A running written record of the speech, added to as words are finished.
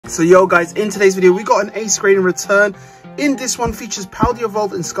So yo guys, in today's video we got an ace grading return. In this one features Paldea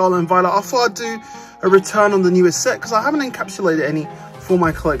Evolved in Scarlet and Violet. I thought I'd do a return on the newest set because I haven't encapsulated any for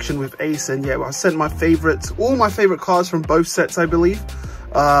my collection with ace, and yeah, I sent my favorites, all my favorite cards from both sets, I believe.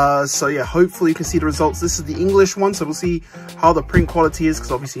 So yeah, hopefully you can see the results. This is the English one, so we'll see how the print quality is,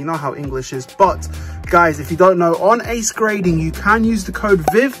 because obviously you know how English is. But guys, if you don't know, on ace grading you can use the code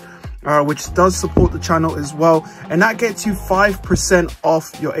VIV, which does support the channel as well, and that gets you 5%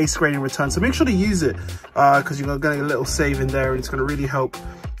 off your ace grading return. So make sure to use it because you're going to get a little save in there, and it's going to really help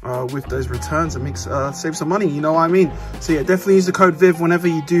with those returns and makes save some money, you know what I mean? So yeah, definitely use the code VIV whenever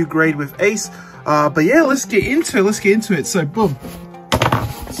you do grade with ace. But yeah, let's get into it. So boom,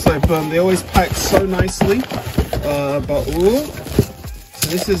 they always pack so nicely. So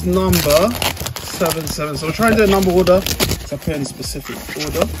this is number 77. So we'll try and do a number order. I put in a specific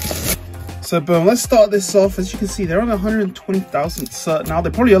order. So boom, let's start this off. As you can see, they're on 120,000 cert now.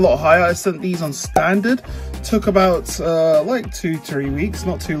 They're probably a lot higher. I sent these on standard. Took about like 2-3 weeks,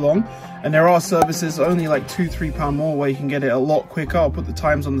 not too long. And there are services only like £2-3 more where you can get it a lot quicker. I'll put the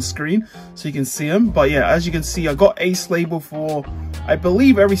times on the screen so you can see them. But yeah, as you can see, I got ace label for, I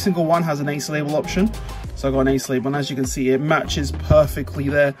believe every single one has an ace label option. So I got an ace label, and as you can see, it matches perfectly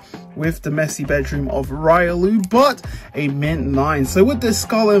there with the messy bedroom of Ryalu, but a mint 9. So with this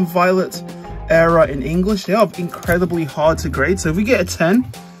Scarlet and Violet era in English, they are incredibly hard to grade. So if we get a 10,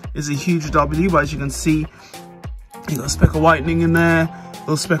 it's a huge W, but as you can see, you got a speck of whitening in there, a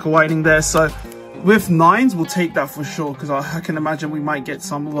little speck of whitening there. So with 9s, we'll take that for sure, because I can imagine we might get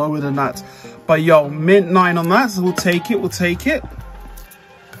some lower than that. But yo, mint 9 on that, so we'll take it.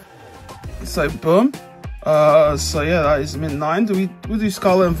 So boom. So yeah, that is mint 9. We'll do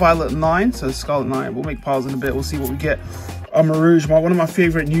Scarlet and Violet 9. So Scarlet 9. We'll make piles in a bit. We'll see what we get. Marouge, one of my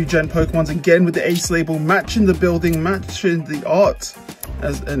favorite new gen Pokemons. Again with the ace label, matching the building, matching the art,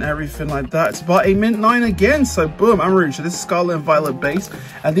 and everything like that. But a mint 9 again. So boom, Marouge. So this is Scarlet and Violet base,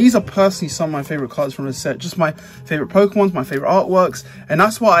 and these are personally some of my favorite cards from the set. Just my favorite Pokemons, my favorite artworks, and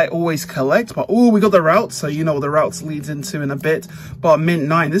that's what I always collect. But oh, we got the routes, so you know what the routes leads into in a bit. But mint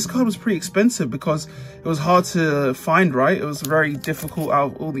 9. This card was pretty expensive because it was hard to find, right? It was very difficult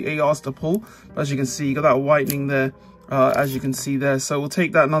out of all the ARs to pull. But as you can see, you got that whitening there, as you can see there. So we'll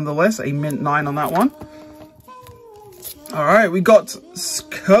take that nonetheless, a mint 9 on that one. All right, we got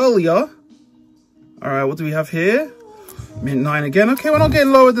Scarlet. All right, what do we have here? Mint 9 again. Okay, we're not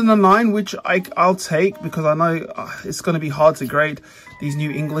getting lower than a 9, which I'll take, because I know it's going to be hard to grade these new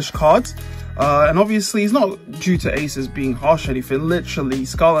English cards. And obviously, it's not due to aces being harsh or anything. Literally,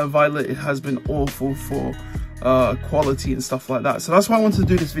 Scarlet and Violet, it has been awful for quality and stuff like that. So that's why I wanted to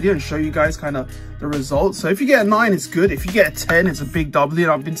do this video and show you guys kind of the results. So if you get a 9, it's good. If you get a 10, it's a big W.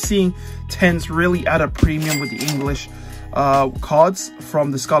 And I've been seeing 10s really at a premium with the English cards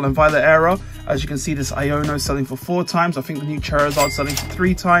from the Scarlet and Violet era. As you can see, this Iono selling for 4 times. I think the new Charizard selling for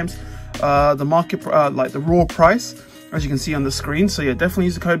 3 times the market, like the raw price, as you can see on the screen. So yeah, definitely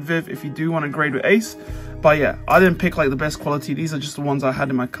use the code VIV if you do want to grade with ace. But yeah, I didn't pick like the best quality. These are just the ones I had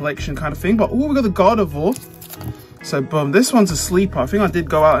in my collection kind of thing. But oh, we got the Gardevoir. So boom, this one's a sleeper. I think I did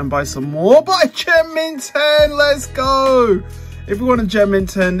go out and buy some more, but a Gem Mint 10, let's go. If we want a Gem Mint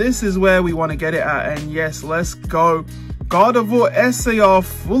 10, this is where we want to get it at. And yes, let's go. Gardevoir SAR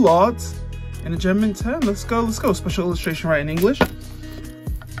full art in a Gem Mint 10. Let's go. Special illustration right in English.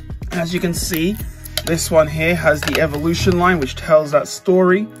 As you can see, this one here has the evolution line, which tells that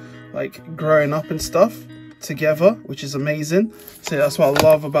story, like growing up and stuff together, which is amazing. So that's what I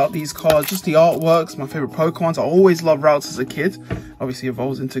love about these cards, just the artworks. My favorite Pokemons. I always loved routes as a kid. Obviously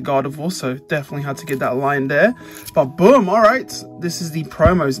evolves into Gardevoir, so definitely had to get that line there. But boom, all right, this is the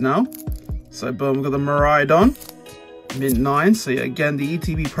promos now. So boom, we've got the Miraidon, mint 9. So yeah, again, the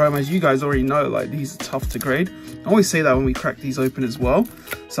ETB promos, you guys already know, like these are tough to grade. I always say that when we crack these open as well.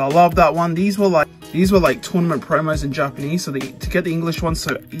 So I love that one. These were like tournament promos in Japanese, so to get the English one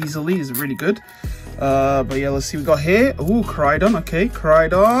so easily is really good. But yeah, let's see what we got here. Oh, Crydon. Okay,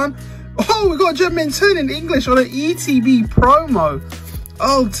 Crydon. Oh, we got Gem Mint 10 in English on an ETB promo.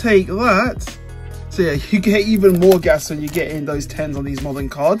 I'll take that. So yeah, you get even more gas when you get in those 10s on these modern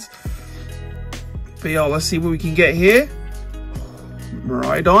cards. But yeah, let's see what we can get here.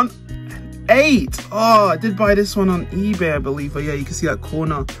 Miraidon. 8. Oh, I did buy this one on eBay, I believe. But yeah, you can see that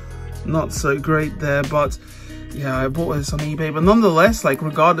corner not so great there, but yeah, I bought this on eBay. But nonetheless, like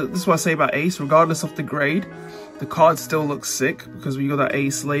regardless, this is what I say about ace, regardless of the grade, the card still looks sick, because when you got that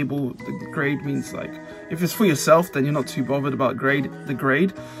ace label, the grade means like, if it's for yourself, then you're not too bothered about the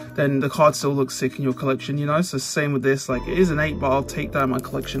grade, then the card still looks sick in your collection, you know. So same with this, like it is an 8, but I'll take that in my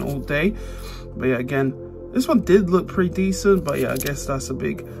collection all day. But yeah, again, This one did look pretty decent, but yeah, I guess that's a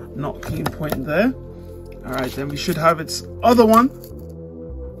big not clean point there. All right, then we should have its other one,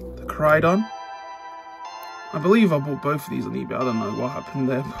 the Crydon. I believe I bought both of these on eBay. I don't know what happened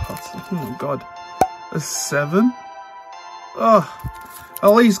there, but oh my god, a 7. Oh, at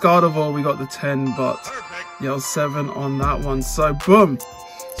least God of War we got the 10, but you know, 7 on that one. So boom.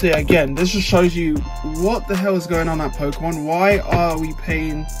 So yeah, again, this just shows you what the hell is going on at Pokemon. Why are we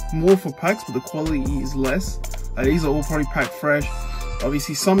paying more for packs but the quality is less? These are all probably packed fresh.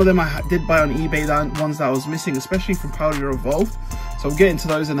 Obviously some of them I did buy on eBay, that ones that I was missing, especially from Paldea Evolved. So we'll get into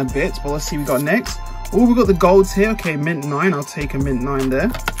those in a bit, but let's see what we got next. Oh, we got the golds here. Okay, mint 9. I'll take a mint 9 there.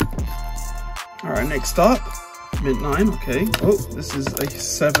 All right, next up, mint 9. Okay. Oh, this is a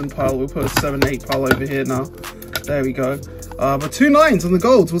 7 pile. We'll put a 7, 8 pile over here now. There we go. But 2 9s on the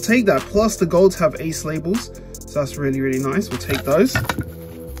golds. We'll take that. Plus the golds have ace labels, so that's really, really nice. We'll take those.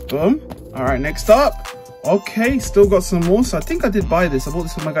 Boom. All right, next up. Okay, still got some more. So I think I did buy this. I bought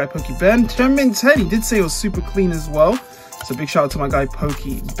this with my guy Pokey Ben. Gem mint 10. He did say it was super clean as well. So big shout out to my guy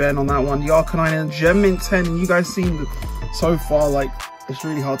Pokey Ben on that one. The Arcanine and Gem mint 10. And you guys seen so far, like, it's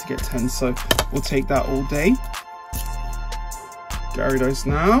really hard to get 10. So we'll take that all day. Gyarados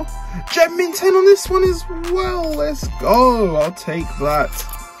now. Gem mint 10 on this one as well. Let's go. I'll take that.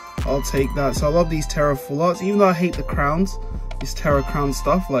 I'll take that. So I love these Terra full arts. Even though I hate the crowns, this Terra crown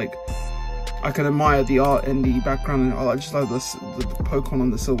stuff, like, I can admire the art in the background, and I just love this. The Pokemon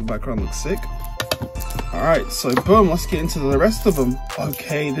on the silver background looks sick. Alright, so boom, let's get into the rest of them.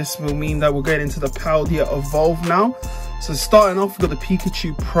 Okay, this will mean that we'll get into the Paldea Evolve now. So starting off, we've got the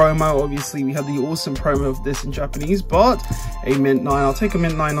Pikachu promo. Obviously, we have the awesome promo of this in Japanese, but a mint 9. I'll take a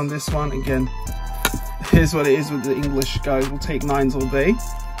mint 9 on this one. Again, here's what it is with the English, guys. We'll take 9s all day.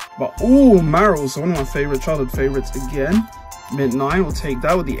 But, oh, Marils, one of my favorite childhood favorites again. Mint 9, we'll take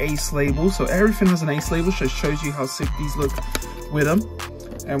that with the ace label. So everything has an ace label, so it shows you how sick these look with them.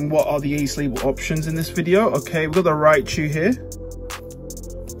 And what are the ace label options in this video? Okay, we've got the Raichu here.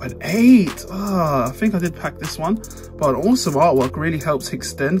 An 8. I think I did pack this one. But awesome artwork, really helps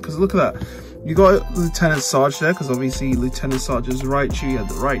extend. Because look at that. You got Lieutenant Sarge there, because obviously Lieutenant Sarge is Raichu. You had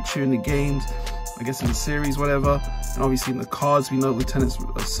the Raichu in the games, I guess in the series, whatever. And obviously in the cards, we know Lieutenant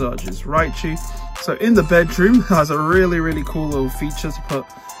Sarge is Raichu. So in the bedroom, has a really, really cool little feature to put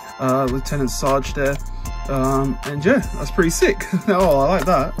Lieutenant Sarge there. And yeah, that's pretty sick. Oh, I like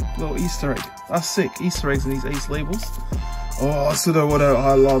that little Easter egg. That's sick. Easter eggs in these ace labels. Oh, Sudowoodo.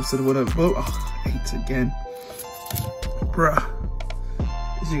 I love Sudowoodo. Oh, 8 again. Bruh.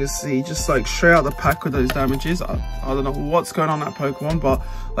 As you can see, just like straight out the pack with those damages. I don't know what's going on that Pokemon, but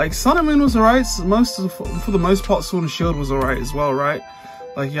like Sun and Moon was alright. For the most part, Sword and Shield was alright as well, right?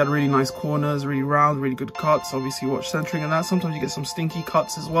 Like, you had really nice corners, really round, really good cuts. Obviously, watch centering and that. Sometimes you get some stinky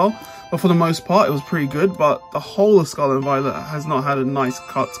cuts as well. But for the most part, it was pretty good. But the whole of Scarlet and Violet has not had a nice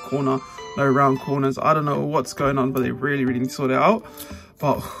cut corner, no round corners. I don't know what's going on, but they really, really need to sort it out.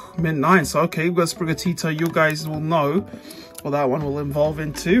 But mint 9. So, okay, we've got Sprigatito. You guys will know what that one will evolve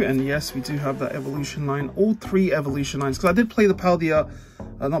into. And yes, we do have that evolution line. All 3 evolution lines. Because I did play the Paldea...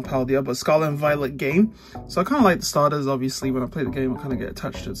 not Paldea, but Scarlet and Violet game. So I kind of like the starters. Obviously, when I play the game, I kind of get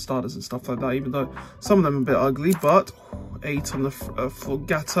attached to the starters and stuff like that, even though some of them are a bit ugly. But 8 on the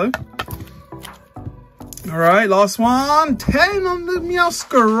Fulgato. All right, last one. 10 on the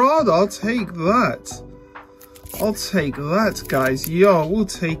Meowscarada. I'll take that. I'll take that, guys. Yo, we'll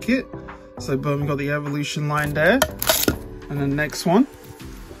take it. So boom, we got the evolution line there. And the next one.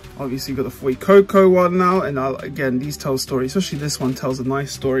 Obviously, you've got the Fuecoco one now, and again, these tell stories, especially this one tells a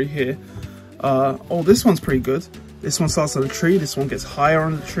nice story here. Oh, this one's pretty good. This one starts on a tree, this one gets higher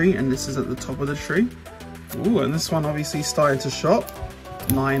on the tree, and this is at the top of the tree. Ooh, and this one obviously starting to shop.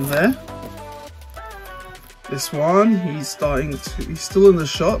 9 there. This one, he's still in the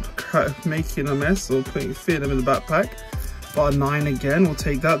shop, making a mess, or fitting him in the backpack. But a 9 again, we'll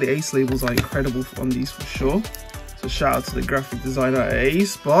take that. The ace labels are incredible on these for sure. So shout out to the graphic designer at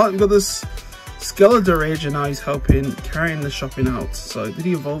Ace. But we've got this Skeletor and now he's carrying the shopping out. So did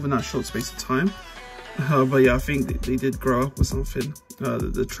he evolve in that short space of time? But yeah, I think they did grow up or something.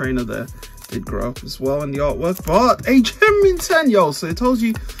 The trainer there did grow up as well in the artwork. But a Gem mint 10, yo. So it tells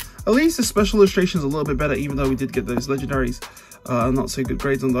you at least the special illustrations a little bit better, even though we did get those legendaries. Not so good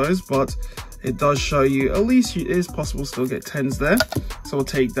grades on those, but it does show you at least it is possible to still get 10s there. So we'll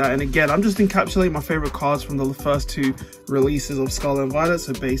take that. And again, I'm just encapsulating my favorite cards from the first 2 releases of Scarlet and Violet,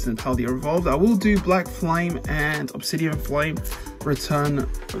 so based in Paldea Evolved. I will do Black Flame and Obsidian Flame return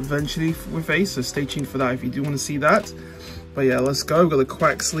eventually with Ace, so stay tuned for that if you do want to see that. But yeah, let's go. We've got the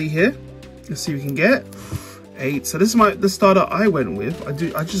Quaxley here. Let's see what we can get. 8. So this is the starter I went with.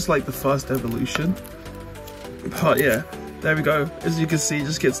 I just like the first evolution. But yeah, there we go. As you can see, it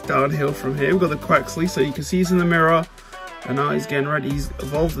just gets downhill from here. We've got the Quaxley, so you can see he's in the mirror. And now he's getting ready. He's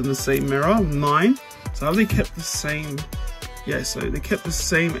evolved in the same mirror. 9. So have they kept the same? Yeah, so they kept the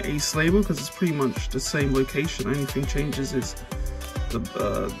same ace label because it's pretty much the same location. Only thing changes is the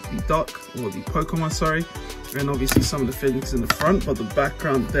duck, or the Pokemon, sorry. And obviously some of the things in the front, but the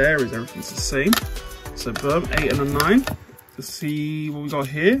background there is everything's the same. So boom, 8 and a 9. Let's see what we got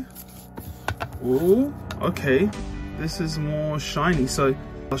here. Oh, okay. This is more shiny, so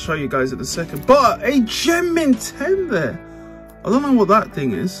I'll show you guys in a second. But a Gem Mint 10 there. I don't know what that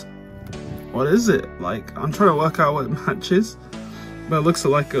thing is. What is it? Like, I'm trying to work out what it matches. But it looks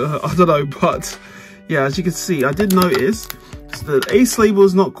like a, I don't know, but yeah, as you can see, I did notice the ace label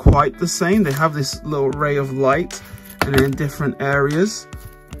is not quite the same. They have this little ray of light and then different areas.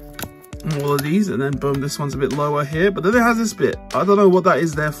 All of these, and then boom, this one's a bit lower here, but then it has this bit. I don't know what that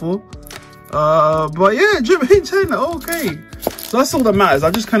is there for. But yeah, Gem Mint 10, okay. So that's all that matters.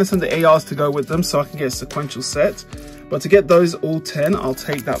 I just kind of send the ARs to go with them so I can get a sequential set. But to get those all 10, I'll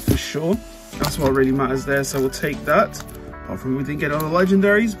take that for sure. That's what really matters there, so we'll take that. Apart from we didn't get all the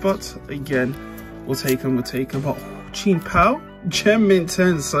legendaries, but again, we'll take them, But Chin Pao, Gem Mint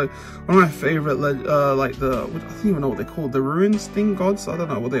 10. So one of my favorite, like the, I don't even know what they're called, the Ruins thing gods. I don't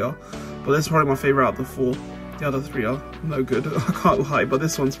know what they are, but that's probably my favorite out of the 4. The other 3 are no good, I can't lie, but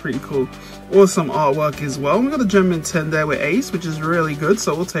this one's pretty cool. Awesome artwork as well. We got a Gem Mint 10 there with Ace, which is really good,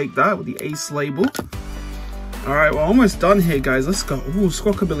 so we'll take that with the Ace label. Alright, we're almost done here, guys. Let's go. Ooh,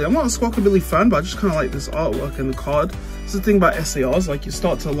 Squawkabilly. I'm not a Squawkabilly fan, but I just kind of like this artwork and the card. This is the thing about SARs, like you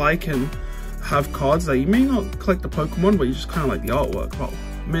start to like and have cards that you may not collect the Pokemon, but you just kind of like the artwork. Well,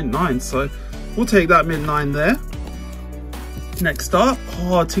 Mint 9, so we'll take that Mint 9 there. Next up,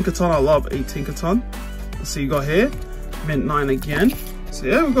 oh, Tinkaton. I love a Tinkaton. Let's see, you got here, Mint 9 again. So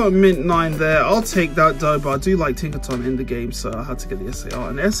yeah, we've got a Mint 9 there. I'll take that though, but I do like Tinkaton in the game, so I had to get the SAR.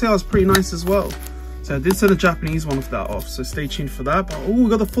 And the SAR is pretty nice as well. So I did send a Japanese one of that off, so stay tuned for that. But oh, we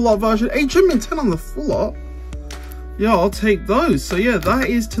got the full art version. Hey, Gem Mint 10 on the full art. Yeah, I'll take those. So yeah, that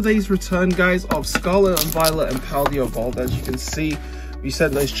is today's return, guys, of Scarlet and Violet and Paldea Evolved. As you can see, we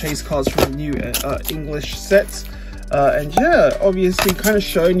sent those chase cards from the new English sets. And yeah, obviously kind of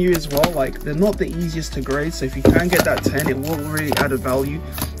showing you as well, like they're not the easiest to grade. So if you can get that 10, it will really add a value.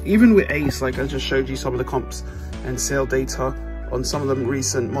 Even with Ace, like I just showed you some of the comps and sale data on some of the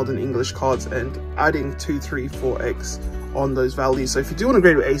recent modern English cards and adding 2, 3, 4x on those values. So if you do want to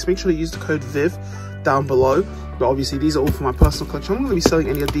grade with Ace, make sure you use the code VIV down below. But obviously these are all for my personal collection. I'm not going to be selling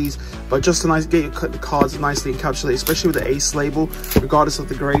any of these, but just to get your cards nicely encapsulated, especially with the Ace label, regardless of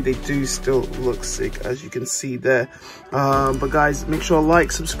the grade, they do still look sick, as you can see there. But guys, make sure to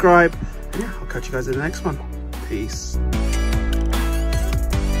like, subscribe, and yeah, I'll catch you guys in the next one. Peace.